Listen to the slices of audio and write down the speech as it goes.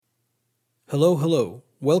Hello, hello.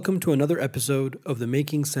 Welcome to another episode of the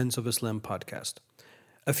Making Sense of Islam podcast.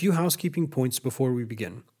 A few housekeeping points before we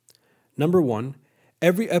begin. Number one,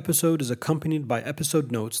 every episode is accompanied by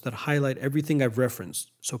episode notes that highlight everything I've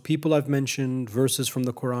referenced. So people I've mentioned, verses from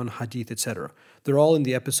the Quran, Hadith, etc. They're all in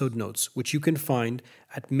the episode notes, which you can find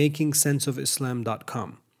at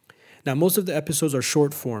makingsenseofislam.com. Now, most of the episodes are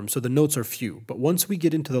short form, so the notes are few. But once we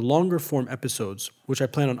get into the longer form episodes, which I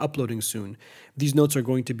plan on uploading soon, these notes are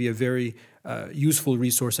going to be a very useful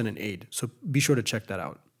resource and an aid. So be sure to check that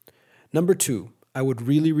out. Number two, I would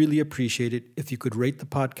really appreciate it if you could rate the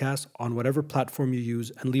podcast on whatever platform you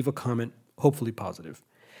use and leave a comment, hopefully positive.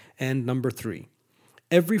 And number three,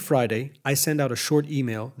 every Friday, I send out a short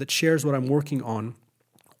email that shares what I'm working on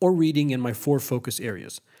or reading in my 4 focus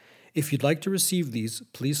areas. If you'd like to receive these,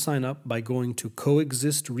 please sign up by going to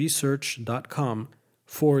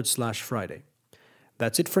coexistresearch.com/Friday.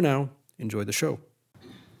 That's it for now. Enjoy the show.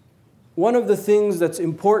 One of the things that's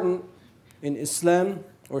important in Islam,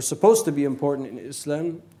 or supposed to be important in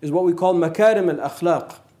Islam, is what we call makarim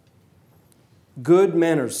al-akhlaq, good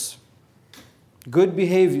manners, good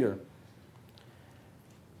behavior.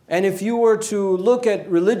 And if you were to look at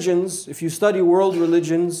religions, if you study world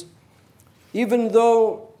religions, even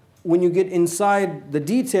though when you get inside the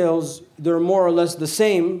details, they're more or less the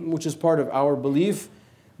same, which is part of our belief.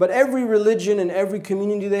 But every religion and every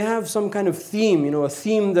community, they have some kind of theme, a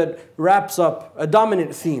theme that wraps up, a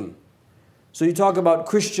dominant theme. So you talk about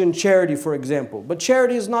Christian charity, for example. But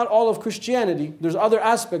charity is not all of Christianity. There's other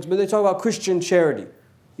aspects, but they talk about Christian charity.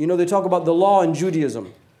 They talk about the law in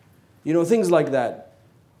Judaism. Things like that.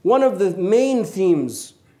 One of the main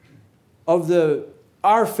themes of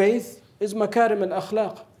our faith is makarim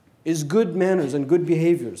al-akhlaq, is good manners and good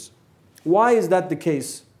behaviors. Why is that the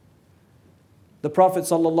case? The Prophet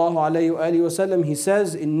ﷺ, he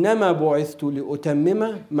says, إِنَّمَا بُعِثْتُ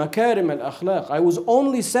لِأُتَمِّمَ مَكَارِمَ الْأَخْلَاقِ I was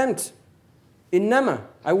only sent.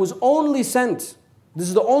 I was only sent. This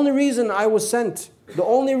is the only reason I was sent. The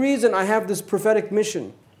only reason I have this prophetic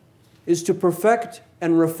mission is to perfect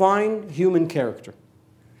and refine human character.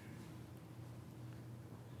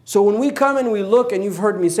 So when we come and we look, and you've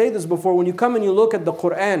heard me say this before, when you come and you look at the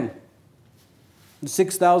Quran, the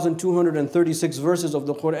 6,236 verses of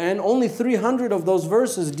the Quran, only 300 of those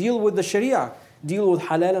verses deal with the Sharia, deal with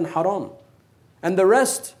halal and haram. And the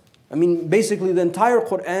rest, basically the entire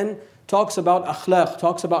Quran talks about akhlaq,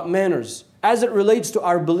 talks about manners, as it relates to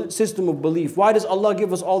our system of belief. Why does Allah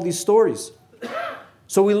give us all these stories?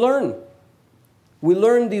 So we learn. We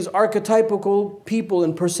learn these archetypical people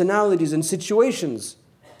and personalities and situations,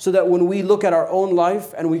 so that when we look at our own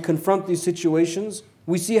life and we confront these situations,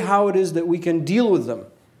 we see how it is that we can deal with them.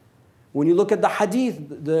 When you look at the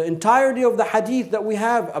hadith, the entirety of the hadith that we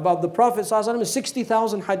have about the Prophet ﷺ is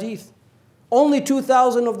 60,000 hadith. Only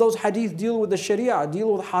 2,000 of those hadith deal with the Sharia,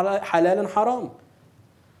 deal with halal and haram.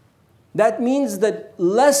 That means that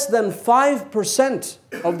less than 5%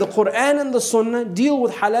 of the Quran and the Sunnah deal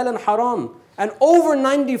with halal and haram. And over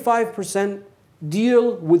 95%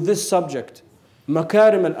 deal with this subject.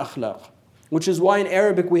 Makarim al-akhlaq, which is why in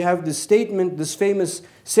Arabic we have this statement, this famous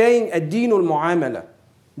saying, ad-deen al-mu'amala,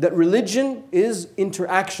 that religion is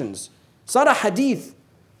interactions. It's not a hadith,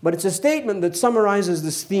 but it's a statement that summarizes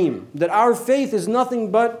this theme, that our faith is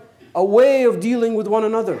nothing but a way of dealing with one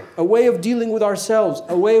another, a way of dealing with ourselves,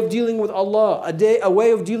 a way of dealing with Allah, a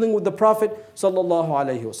way of dealing with the Prophet sallallahu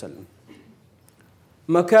alaihi wasallam.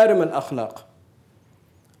 Makarim al-akhlaq.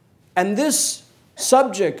 And this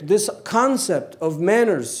subject, this concept of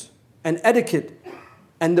manners and etiquette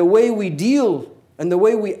and the way we deal and the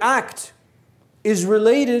way we act is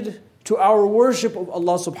related to our worship of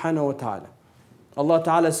Allah subhanahu wa ta'ala. Allah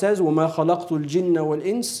ta'ala says, وَمَا خَلَقْتُ الْجِنَّ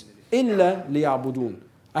وَالْإِنسِ إِلَّا لِيَعْبُدُونَ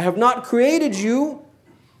I have not created you,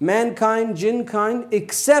 mankind, jinnkind,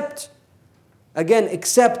 except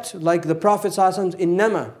like the Prophet ﷺ's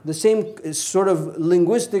innama, the same sort of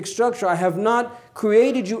linguistic structure. I have not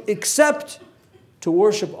created you except to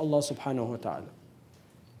worship Allah subhanahu wa ta'ala.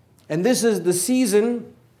 And this is the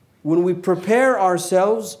season when we prepare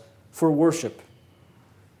ourselves for worship.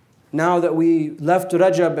 Now that we left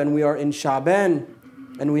Rajab and we are in Sha'ban,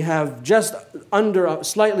 and we have just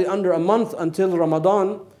slightly under a month until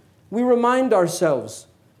Ramadan, we remind ourselves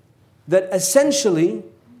that essentially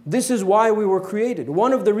this is why we were created.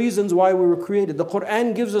 One of the reasons why we were created. The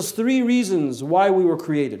Quran gives us 3 reasons why we were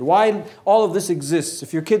created, why all of this exists.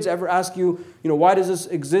 If your kids ever ask you, why does this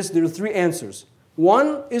exist? There are 3 answers.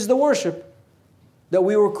 One is the worship, that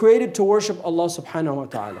we were created to worship Allah subhanahu wa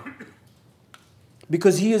ta'ala.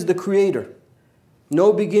 Because He is the creator.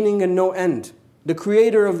 No beginning and no end. The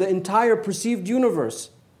creator of the entire perceived universe.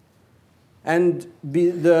 And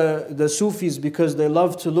the Sufis, because they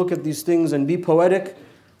love to look at these things and be poetic,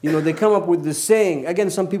 they come up with this saying. Again,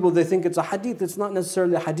 some people, they think it's a hadith. It's not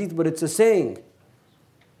necessarily a hadith, but it's a saying.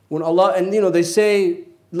 When Allah, and they say,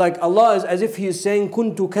 like Allah is as if He is saying,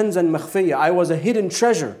 Kuntu kanzan makhfiya, I was a hidden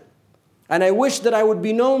treasure. And I wish that I would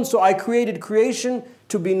be known, so I created creation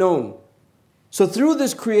to be known. So through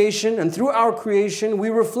this creation and through our creation, we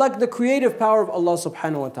reflect the creative power of Allah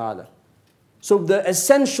subhanahu wa ta'ala. So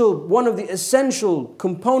one of the essential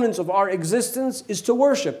components of our existence is to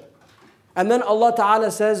worship. And then Allah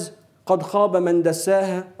Ta'ala says, قَدْ خَابَ مَنْ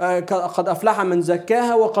دَسَّاهَا قَدْ أَفْلَحَ مَنْ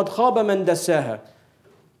زَكَّاهَا وَقَدْ خَابَ مَنْ دَسَّاهَا.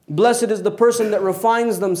 Blessed is the person that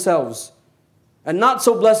refines themselves. And not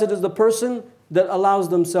so blessed is the person that allows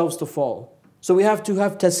themselves to fall. So we have to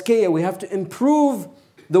have tazkiyah, we have to improve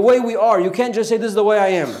the way we are. You can't just say, this is the way I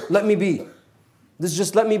am, let me be. This is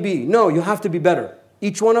just let me be. No, you have to be better.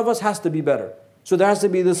 Each one of us has to be better. So there has to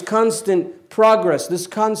be this constant progress, this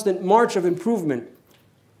constant march of improvement.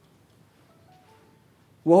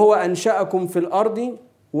 وَهُوَ أَنْشَأَكُمْ فِي الْأَرْضِ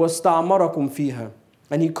وَاسْتَعْمَرَكُمْ فِيهَا.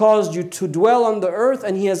 And He caused you to dwell on the earth,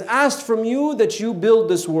 and He has asked from you that you build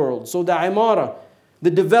this world. So the imara,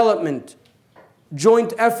 the development,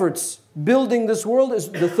 joint efforts, building this world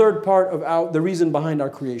is the third part of the reason behind our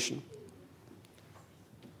creation.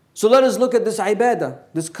 So let us look at this ibadah,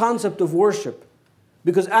 this concept of worship.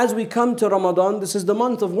 Because as we come to Ramadan, this is the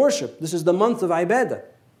month of worship. This is the month of ibadah.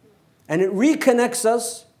 And it reconnects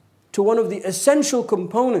us to one of the essential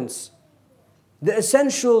components, the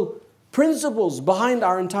essential principles behind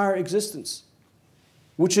our entire existence,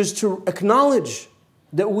 which is to acknowledge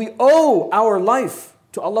that we owe our life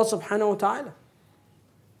to Allah subhanahu wa ta'ala.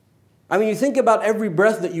 I mean, you think about every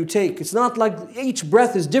breath that you take. It's not like each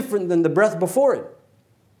breath is different than the breath before it.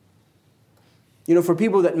 For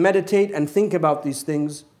people that meditate and think about these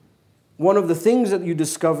things, one of the things that you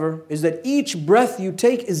discover is that each breath you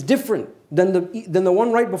take is different than the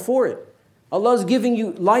one right before it. Allah is giving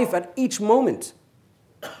you life at each moment.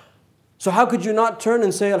 So how could you not turn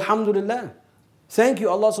and say, Alhamdulillah, thank you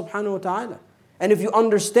Allah subhanahu wa ta'ala. And if you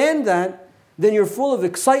understand that, then you're full of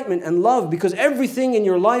excitement and love, because everything in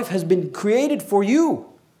your life has been created for you.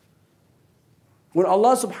 When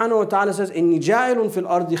Allah subhanahu wa ta'ala says, إِنِّي جَاعِلٌ فِي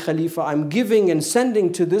الْأَرْضِ خَلِيفَةً, I'm giving and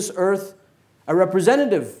sending to this earth a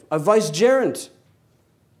representative, a vicegerent,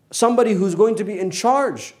 somebody who's going to be in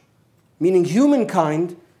charge, meaning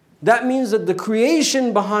humankind. That means that the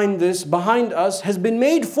creation behind us, has been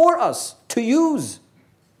made for us to use.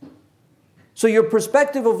 So your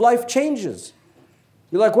perspective of life changes.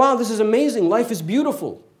 You're like, wow, this is amazing. Life is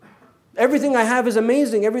beautiful. Everything I have is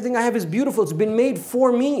amazing. Everything I have is beautiful. It's been made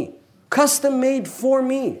for me. Custom made for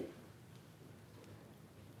me.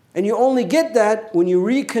 And you only get that when you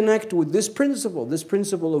reconnect with this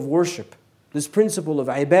principle of worship, this principle of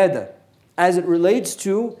ibadah, as it relates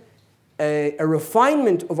to a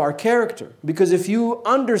refinement of our character. Because if you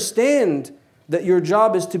understand that your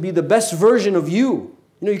job is to be the best version of you,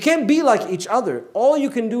 you can't be like each other. All you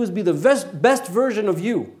can do is be the best version of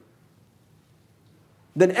you.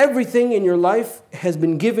 Then everything in your life has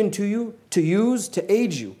been given to you to use, to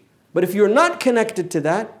aid you. But if you're not connected to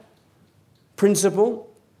that principle,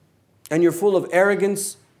 and you're full of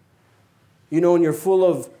arrogance, and you're full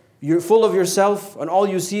of yourself, and all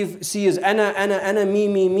you see is ana,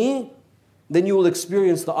 me, then you will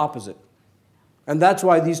experience the opposite. And that's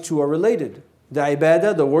why these two are related. The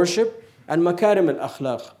ibadah, the worship, and makarim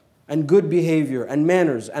al-akhlaq, and good behavior, and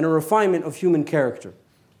manners, and a refinement of human character.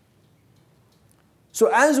 So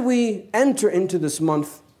as we enter into this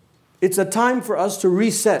month, it's a time for us to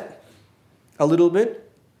reset a little bit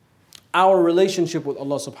our relationship with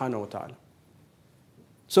Allah subhanahu wa ta'ala.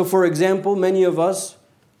 So for example, many of us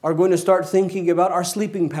are going to start thinking about our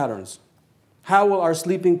sleeping patterns. How will our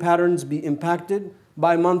sleeping patterns be impacted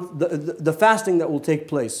by the fasting that will take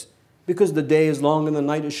place? Because the day is long and the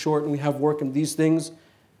night is short and we have work and these things.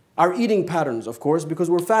 Our eating patterns, of course, because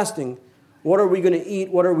we're fasting. What are we going to eat?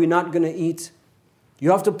 What are we not going to eat?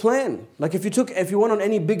 You have to plan. Like if you went on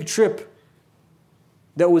any big trip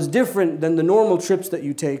that was different than the normal trips that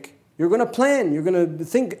you take, you're going to plan. You're going to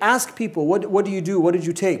think, ask people, what do you do? What did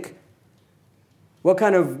you take? What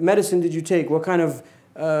kind of medicine did you take? What kind of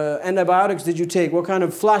antibiotics did you take? What kind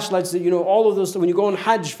of flashlights did all of those? When you go on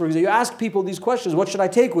Hajj, for example, you ask people these questions. What should I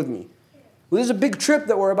take with me? Well, there's a big trip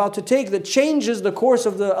that we're about to take that changes the course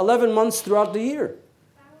of the 11 months throughout the year.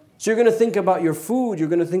 So you're going to think about your food. You're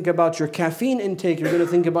going to think about your caffeine intake. You're going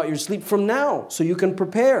to think about your sleep from now so you can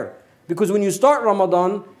prepare. Because when you start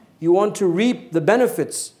Ramadan, you want to reap the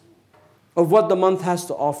benefits of what the month has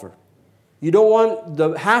to offer. You don't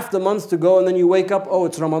want half the month to go and then you wake up, oh,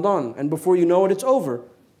 it's Ramadan. And before you know it, it's over.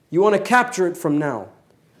 You want to capture it from now.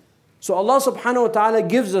 So Allah subhanahu wa ta'ala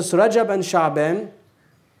gives us Rajab and Sha'ban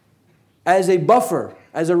as a buffer,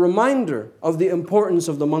 as a reminder of the importance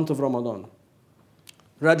of the month of Ramadan.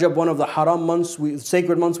 Rajab, one of the haram months,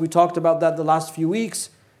 sacred months, we talked about that the last few weeks.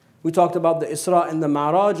 We talked about the Isra and the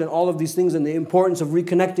Ma'raj and all of these things and the importance of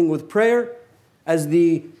reconnecting with prayer as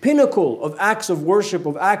the pinnacle of acts of worship,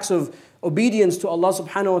 of acts of obedience to Allah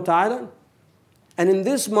subhanahu wa ta'ala. And in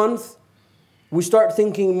this month, we start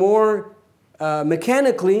thinking more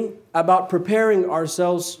mechanically about preparing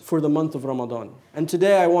ourselves for the month of Ramadan. And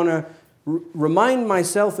today I want to remind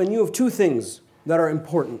myself and you of two things that are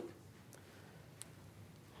important.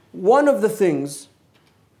 One of the things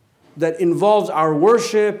that involves our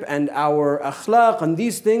worship and our akhlaq and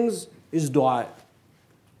these things is dua.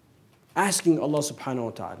 Asking Allah subhanahu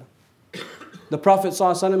wa ta'ala. The Prophet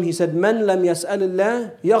ﷺ, he said, "Man lam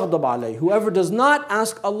yas'alillah yaghdab alayh." Whoever does not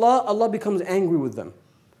ask Allah, Allah becomes angry with them.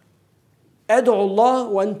 Ad'u Allah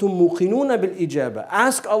wa antum muqinuna bil ijaba.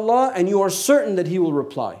 Ask Allah and you are certain that He will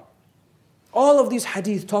reply. All of these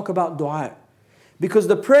hadith talk about dua. Because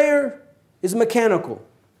the prayer is mechanical.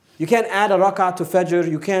 You can't add a rak'ah to Fajr,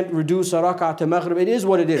 you can't reduce a rak'ah to Maghrib. It is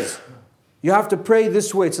what it is. You have to pray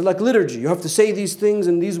this way. It's like liturgy. You have to say these things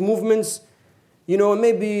and these movements. You know,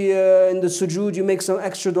 maybe in the sujood you make some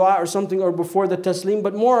extra dua or something, or before the taslim,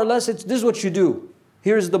 but more or less this is what you do.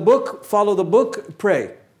 Here's the book, follow the book,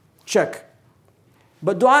 pray. Check.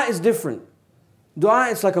 But dua is different. Dua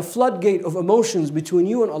is like a floodgate of emotions between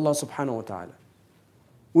you and Allah subhanahu wa ta'ala.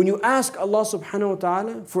 When you ask Allah subhanahu wa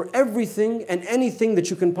ta'ala for everything and anything that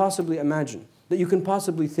you can possibly imagine, that you can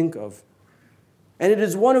possibly think of. And it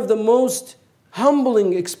is one of the most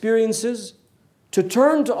humbling experiences to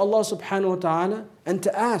turn to Allah subhanahu wa ta'ala and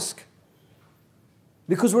to ask.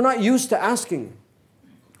 Because we're not used to asking.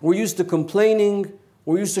 We're used to complaining,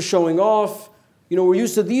 we're used to showing off, we're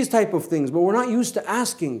used to these type of things, but we're not used to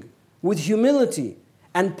asking with humility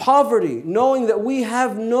and poverty, knowing that we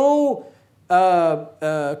have no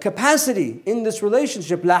capacity in this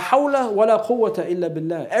relationship. La hawla wa la quwwata illa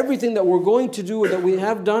billah. Everything that we're going to do, that we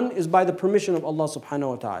have done, is by the permission of Allah subhanahu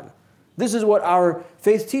wa ta'ala. This is what our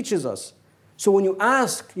faith teaches us. So when you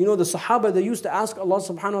ask, the Sahaba, they used to ask Allah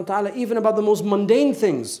subhanahu wa ta'ala even about the most mundane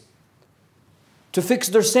things. To fix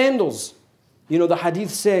their sandals. The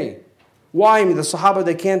hadith say, why? The Sahaba,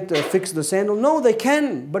 they can't fix the sandal. No, they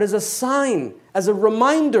can, but as a sign, as a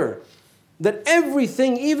reminder that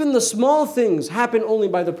everything, even the small things, happen only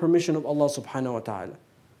by the permission of Allah subhanahu wa ta'ala.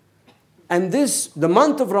 And the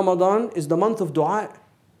month of Ramadan is the month of dua.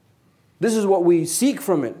 This is what we seek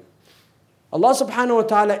from it. Allah subhanahu wa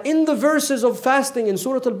ta'ala, in the verses of fasting in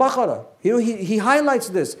Surah Al-Baqarah, He highlights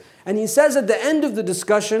this. And He says at the end of the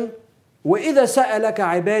discussion, وَإِذَا سَأَلَكَ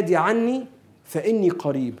عِبَادِي عَنِّي فَإِنِّي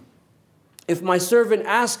قَرِيبٌ. If my servant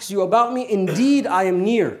asks you about me, indeed I am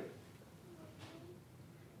near.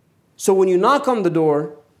 So when you knock on the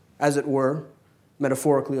door, as it were,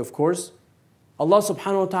 metaphorically of course, Allah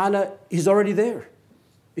subhanahu wa ta'ala is already there.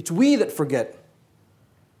 It's we that forget.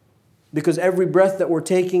 Because every breath that we're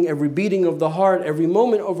taking, every beating of the heart, every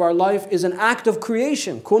moment of our life is an act of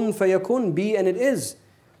creation. Kun fayakun, be and it is.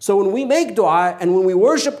 So when we make dua and when we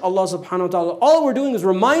worship Allah subhanahu wa ta'ala, all we're doing is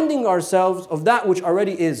reminding ourselves of that which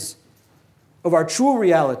already is, of our true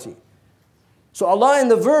reality. So Allah in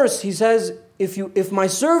the verse, He says, if my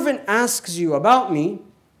servant asks you about me,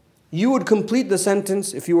 you would complete the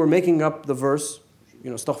sentence, if you were making up the verse,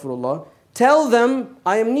 astaghfirullah, tell them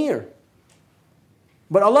I am near.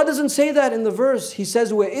 But Allah doesn't say that in the verse. He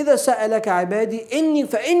says, وَإِذَا سَأَلَكَ عِبَادِي إِنِّي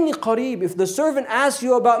فَإِنِّي قَرِيبٌ. If the servant asks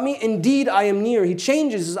you about me, indeed I am near. He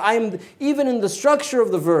changes. I am, even in the structure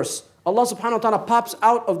of the verse, Allah subhanahu wa ta'ala pops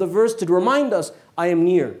out of the verse to remind us, I am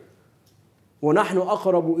near. وَنَحْنُ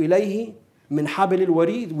أَقْرَبُ إِلَيْهِ مِنْ حَبِلِ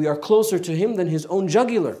الْوَرِيدِ. We are closer to Him than His own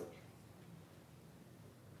jugular.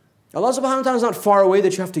 Allah subhanahu wa ta'ala is not far away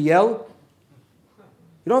that you have to yell.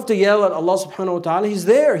 You don't have to yell at Allah subhanahu wa ta'ala. He's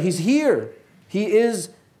there. He's here. He is.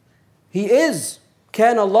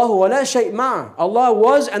 كَانَ اللَّهُ وَلَا شَيْءٍ مَعَهُ. Allah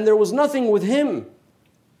was and there was nothing with Him.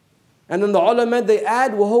 And then the ulama, they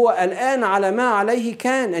add, وَهُوَ الْآنَ عَلَى مَا عَلَيْهِ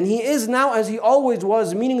كَانَ. And He is now as He always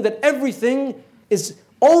was, meaning that everything is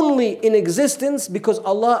only in existence because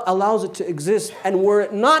Allah allows it to exist. And were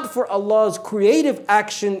it not for Allah's creative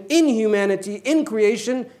action in humanity, in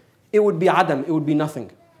creation, it would be adam, it would be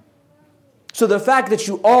nothing. So the fact that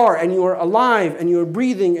you are and you are alive and you're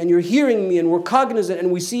breathing and you're hearing me and we're cognizant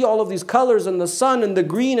and we see all of these colors and the sun and the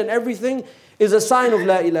green and everything is a sign of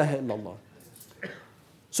La ilaha illallah.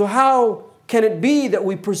 So how can it be that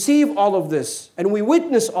we perceive all of this and we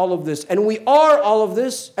witness all of this and we are all of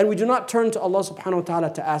this and we do not turn to Allah subhanahu wa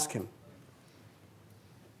ta'ala to ask Him?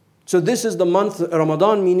 So this is the month,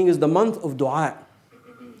 Ramadan meaning is the month of dua.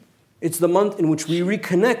 It's the month in which we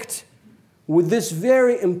reconnect with this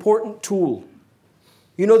very important tool.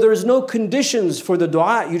 You know, there is no conditions for the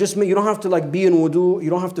dua. You don't have to like be in wudu. You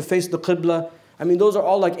don't have to face the qibla. I mean, those are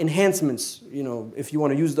all like enhancements, you know, if you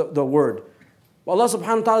want to use the word. Allah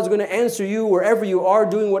subhanahu wa ta'ala is going to answer you wherever you are,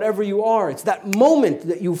 doing whatever you are. It's that moment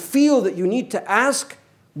that you feel that you need to ask,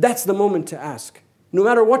 that's the moment to ask. No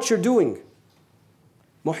matter what you're doing.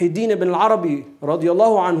 Muhyiddin ibn al-Arabi,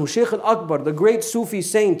 radiallahu anhu, Shaykh al-Akbar, the great Sufi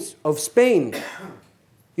saint of Spain.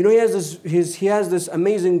 You know, he has this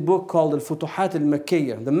amazing book called Al-Futuhat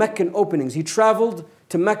al-Makkiyah, the Meccan openings. He traveled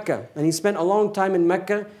to Mecca and he spent a long time in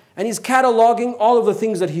Mecca and he's cataloging all of the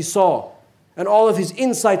things that he saw and all of his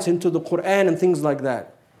insights into the Quran and things like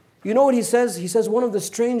that. You know what he says? He says, one of the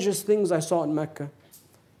strangest things I saw in Mecca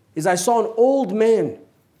is I saw an old man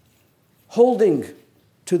holding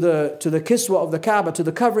to the kiswa of the Kaaba, to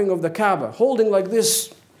the covering of the Kaaba, holding like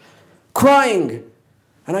this, crying.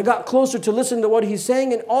 And I got closer to listen to what he's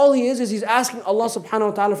saying, and all he is he's asking Allah subhanahu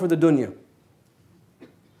wa ta'ala for the dunya.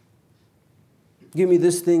 Give me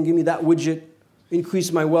this thing, give me that widget,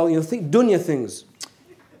 increase my wealth, think dunya things.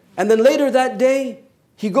 And then later that day,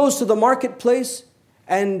 he goes to the marketplace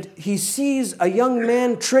and he sees a young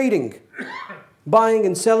man trading, buying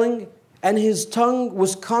and selling, and his tongue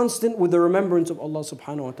was constant with the remembrance of Allah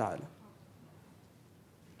subhanahu wa ta'ala.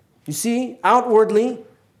 You see, outwardly,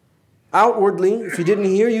 if you didn't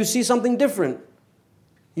hear, you see something different.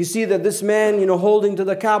 You see that this man, holding to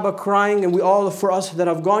the Kaaba, crying, and for us that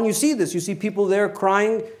have gone, you see this. You see people there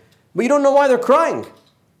crying, but you don't know why they're crying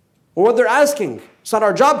or what they're asking. It's not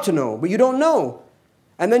our job to know, but you don't know.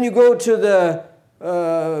 And then you go to the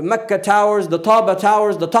Mecca towers, the Taba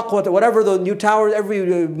towers, the Taqwa, whatever the new towers.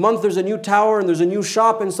 Every month there's a new tower and there's a new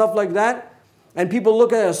shop and stuff like that. And people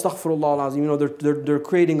look at it, astaghfirullah al-azim, they're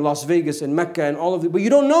creating Las Vegas and Mecca and all of it. But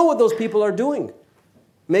you don't know what those people are doing.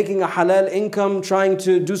 Making a halal income, trying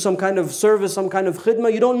to do some kind of service, some kind of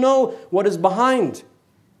khidmah. You don't know what is behind.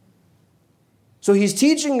 So he's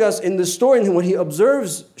teaching us in the story, and when he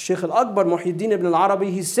observes Shaykh al-Akbar, Muhyiddin ibn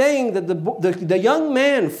al-Arabi, he's saying that the young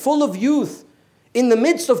man, full of youth, in the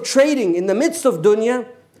midst of trading, in the midst of dunya,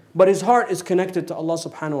 but his heart is connected to Allah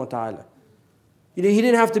subhanahu wa ta'ala. He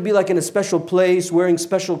didn't have to be like in a special place, wearing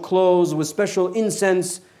special clothes, with special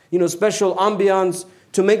incense, special ambiance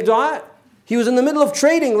to make dua. He was in the middle of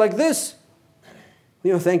trading like this.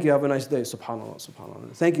 Thank you, have a nice day, subhanAllah,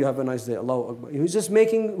 subhanAllah. Thank you, have a nice day, Allahu Akbar. He was just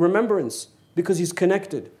making remembrance because he's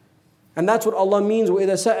connected. And that's what Allah means,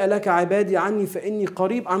 وَإِذَا سَأَلَكَ عِبَادِي عَنِّي فَإِنِّي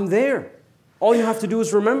قَرِيبٌ. I'm there. All you have to do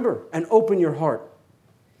is remember and open your heart.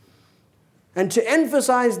 And to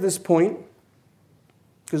emphasize this point,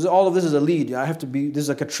 because all of this is a lead, this is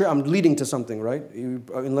like I'm leading to something, right?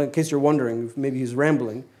 In case you're wondering, maybe he's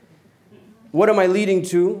rambling. What am I leading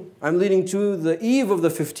to? I'm leading to the eve of the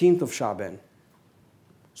 15th of Sha'ban.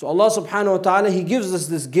 So Allah subhanahu wa ta'ala, He gives us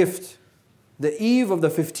this gift, the eve of the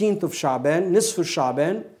 15th of Sha'ban, Nisf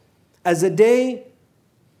Sha'ban, as a day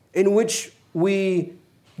in which we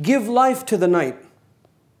give life to the night.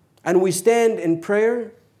 And we stand in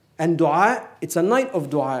prayer and dua. It's a night of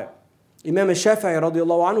dua. Imam al-Shafi'i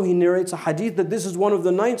radiallahu anhu, he narrates a hadith that this is one of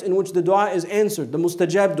the nights in which the dua is answered, the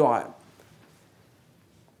mustajab dua.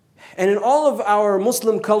 And in all of our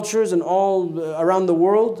Muslim cultures and all around the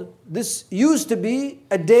world, this used to be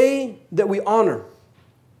a day that we honor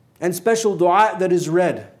and special dua that is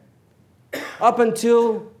read. Up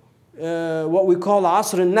until what we call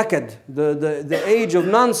Asr al-Nakad, the age of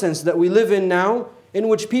nonsense that we live in now, in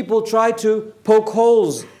which people try to poke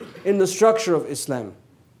holes in the structure of Islam.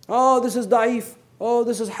 Oh, this is da'if. Oh,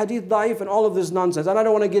 this is hadith da'if and all of this nonsense. And I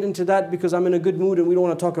don't want to get into that because I'm in a good mood and we don't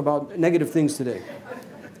want to talk about negative things today.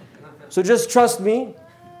 So just trust me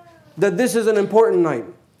that this is an important night.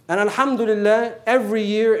 And alhamdulillah, every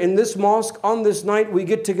year in this mosque, on this night, we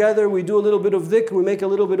get together, we do a little bit of dhikr, we make a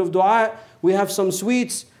little bit of dua, we have some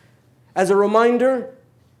sweets as a reminder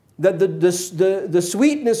that the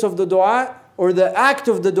sweetness of the dua or the act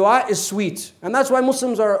of the dua is sweet. And that's why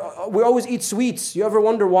Muslims we always eat sweets. You ever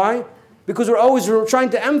wonder why? Because we're always trying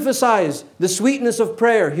to emphasize the sweetness of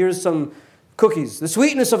prayer. Here's some cookies. The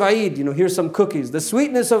sweetness of Eid, here's some cookies. The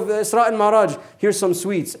sweetness of Isra and Maraj, here's some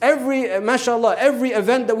sweets. Mashallah, every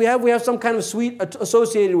event that we have some kind of sweet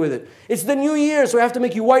associated with it. It's the new year, so we have to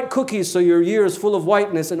make you white cookies so your year is full of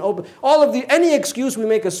whiteness and open. Any excuse we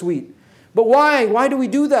make a sweet. But why? Why do we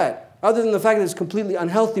do that? Other than the fact that it's completely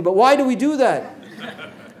unhealthy. But why do we do that?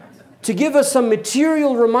 To give us some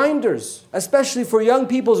material reminders, especially for young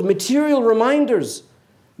people's material reminders,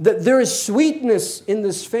 that there is sweetness in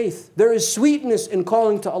this faith. There is sweetness in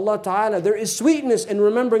calling to Allah Ta'ala. There is sweetness in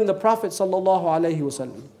remembering the Prophet Sallallahu Alaihi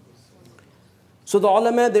Wasallam. So the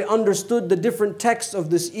ulama, they understood the different texts of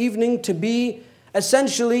this evening to be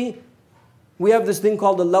essentially, we have this thing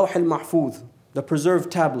called the Lawh al-Mahfuz, the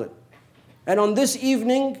preserved tablet. And on this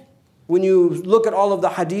evening, when you look at all of the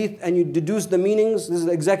hadith and you deduce the meanings, this is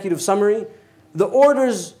the executive summary, the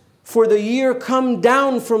orders for the year come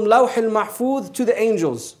down from Lawh al-Mahfuz to the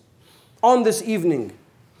angels on this evening.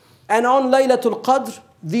 And on Laylatul Qadr,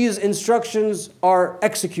 these instructions are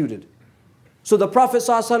executed. So the Prophet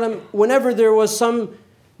ﷺ, whenever there was some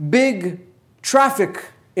big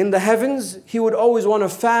traffic in the heavens, he would always want to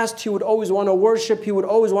fast, he would always want to worship, he would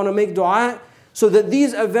always want to make dua, so that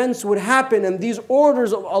these events would happen and these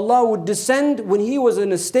orders of Allah would descend when he was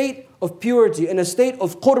in a state of purity, in a state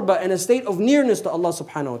of qurbah, in a state of nearness to Allah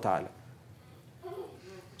subhanahu wa ta'ala.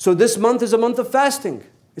 So this month is a month of fasting.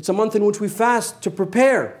 It's a month in which we fast to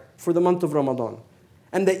prepare for the month of Ramadan.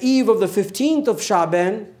 And the eve of the 15th of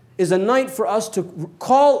Sha'ban is a night for us to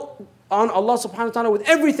call on Allah subhanahu wa ta'ala with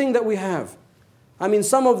everything that we have. I mean,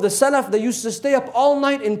 some of the Salaf, they used to stay up all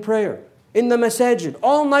night in prayer, in the masajid,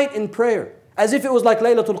 all night in prayer, as if it was like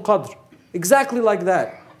Laylatul Qadr, exactly like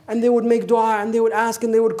that. And they would make dua, and they would ask,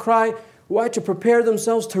 and they would cry. Why? To prepare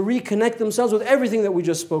themselves, to reconnect themselves with everything that we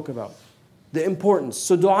just spoke about. The importance.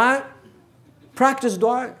 So dua, practice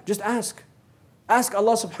dua, just ask. Ask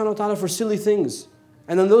Allah subhanahu wa ta'ala for silly things.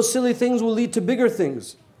 And then those silly things will lead to bigger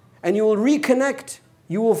things. And you will reconnect.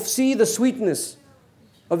 You will see the sweetness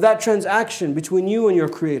of that transaction between you and your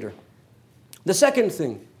Creator. The second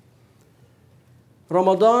thing,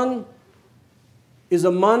 Ramadan is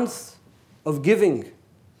a month of giving.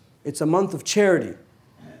 It's a month of charity.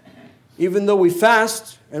 Even though we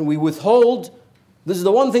fast and we withhold, this is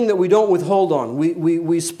the one thing that we don't withhold on.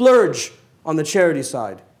 We splurge on the charity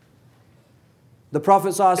side. The Prophet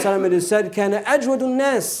ﷺ, it is said, كَانَ أَجْوَدُ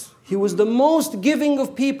النَّاسِ, he was the most giving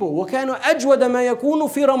of people. وَكَانَ أَجْوَدَ مَا يَكُونُ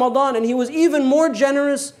فِي رَمَضَانِ, and he was even more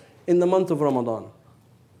generous in the month of Ramadan.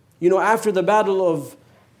 You know, after the battle of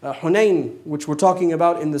Hunayn, which we're talking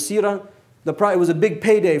about in the seerah, it was a big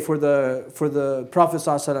payday for the Prophet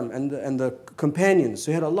ﷺ and the companions.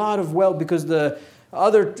 So he had a lot of wealth because the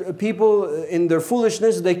other people, in their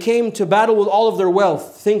foolishness, they came to battle with all of their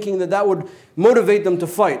wealth, thinking that that would motivate them to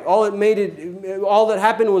fight. All that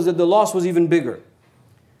happened was that the loss was even bigger.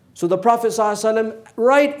 So the Prophet ﷺ,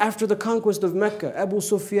 right after the conquest of Mecca, Abu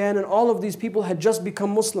Sufyan and all of these people had just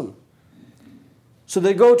become Muslim. So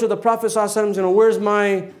they go to the Prophet ﷺ, where's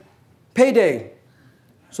my payday?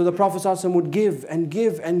 So the Prophet ﷺ would give and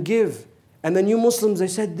give and give. And the new Muslims, they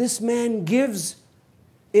said, this man gives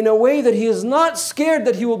in a way that he is not scared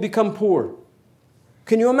that he will become poor.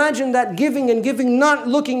 Can you imagine that? Giving and giving, not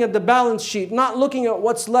looking at the balance sheet, not looking at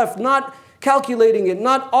what's left, not calculating it,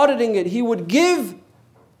 not auditing it. He would give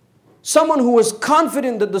someone who was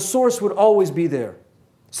confident that the source would always be there.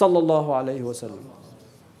 Sallallahu alayhi wa sallam.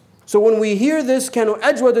 So when we hear this, كَانُوا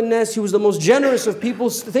أَجْوَدَ النَّاسِ, he was the most generous of people.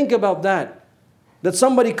 Think about that. That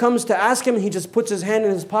somebody comes to ask him and he just puts his hand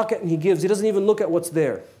in his pocket and he gives. He doesn't even look at what's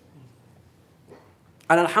there.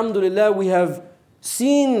 And alhamdulillah, we have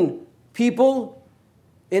seen people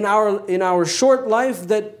in our short life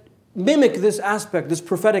that mimic this aspect, this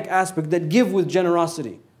prophetic aspect, that give with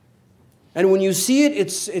generosity. And when you see it,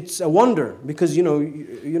 it's a wonder, because you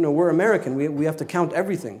know we're American. We have to count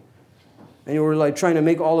everything. And we're like trying to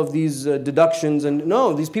make all of these deductions. And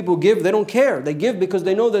no, these people give, they don't care. They give because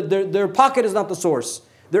they know that their pocket is not the source.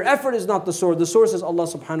 Their effort is not the source. The source is Allah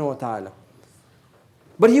subhanahu wa ta'ala.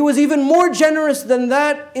 But he was even more generous than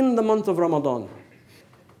that in the month of Ramadan.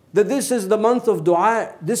 That this is the month of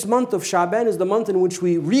dua. This month of Sha'ban is the month in which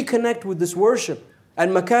we reconnect with this worship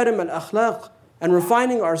and makarim al-akhlaq and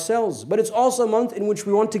refining ourselves. But it's also a month in which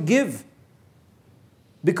we want to give,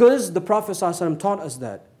 because the Prophet ﷺ taught us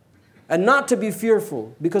that. And not to be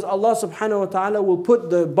fearful, because Allah subhanahu wa ta'ala will put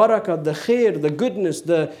the barakah, the khair, the goodness,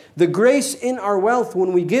 the grace in our wealth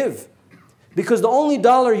when we give. Because the only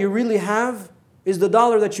dollar you really have is the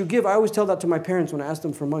dollar that you give. I always tell that to my parents when I ask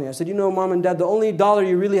them for money. I said, Mom and Dad, the only dollar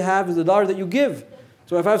you really have is the dollar that you give.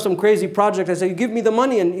 So if I have some crazy project, I say, you give me the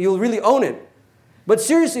money and you'll really own it. But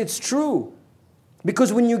seriously, it's true.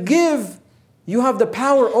 Because when you give, you have the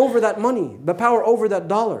power over that money, the power over that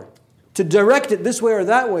dollar, to direct it this way or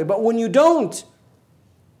that way. But when you don't,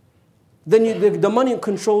 then the money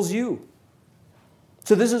controls you.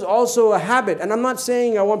 So this is also a habit. And I'm not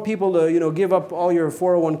saying I want people to give up all your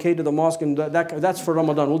 401k to the mosque, and that's for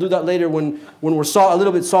Ramadan. We'll do that later when we're a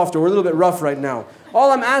little bit softer. We're a little bit rough right now.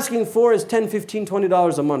 All I'm asking for is $10, $15,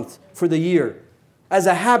 $20 a month for the year as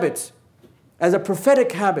a habit. as a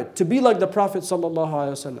prophetic habit, to be like the Prophet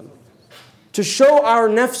ﷺ. To show our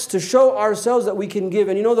nafs, to show ourselves that we can give.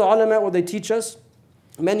 And you know the ulama, what they teach us?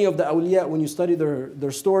 Many of the awliya, when you study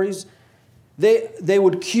their stories, they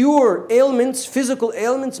would cure ailments, physical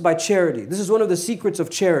ailments, by charity. This is one of the secrets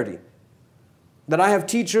of charity. That I have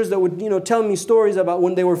teachers that would tell me stories about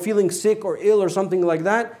when they were feeling sick or ill or something like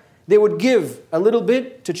that. They would give a little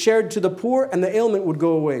bit to charity to the poor and the ailment would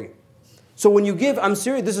go away. So when you give, I'm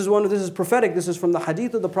serious, this is prophetic, this is from the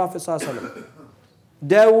hadith of the Prophet ﷺ.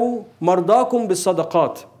 Dawu mardakum bis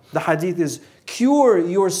sadaqat. The hadith is, cure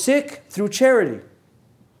your sick through charity.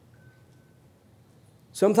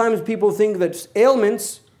 Sometimes people think that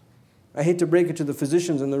ailments, I hate to break it to the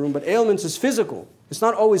physicians in the room, but ailments is physical. It's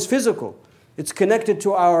not always physical. It's connected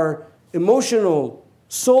to our emotional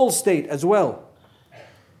soul state as well.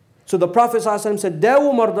 So the Prophet ﷺ said,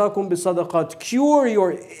 Dawu mardakum bis sadaqat. Cure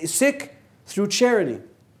your sick through charity.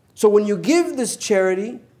 So when you give this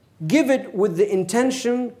charity, give it with the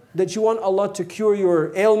intention that you want Allah to cure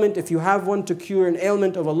your ailment, if you have one, to cure an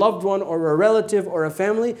ailment of a loved one or a relative or a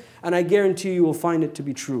family, and I guarantee you will find it to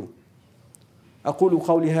be true. أقول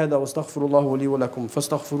قولي هذا واستغفر الله لي ولكم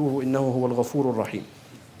فاستغفروه إنه هو الغفور الرحيم.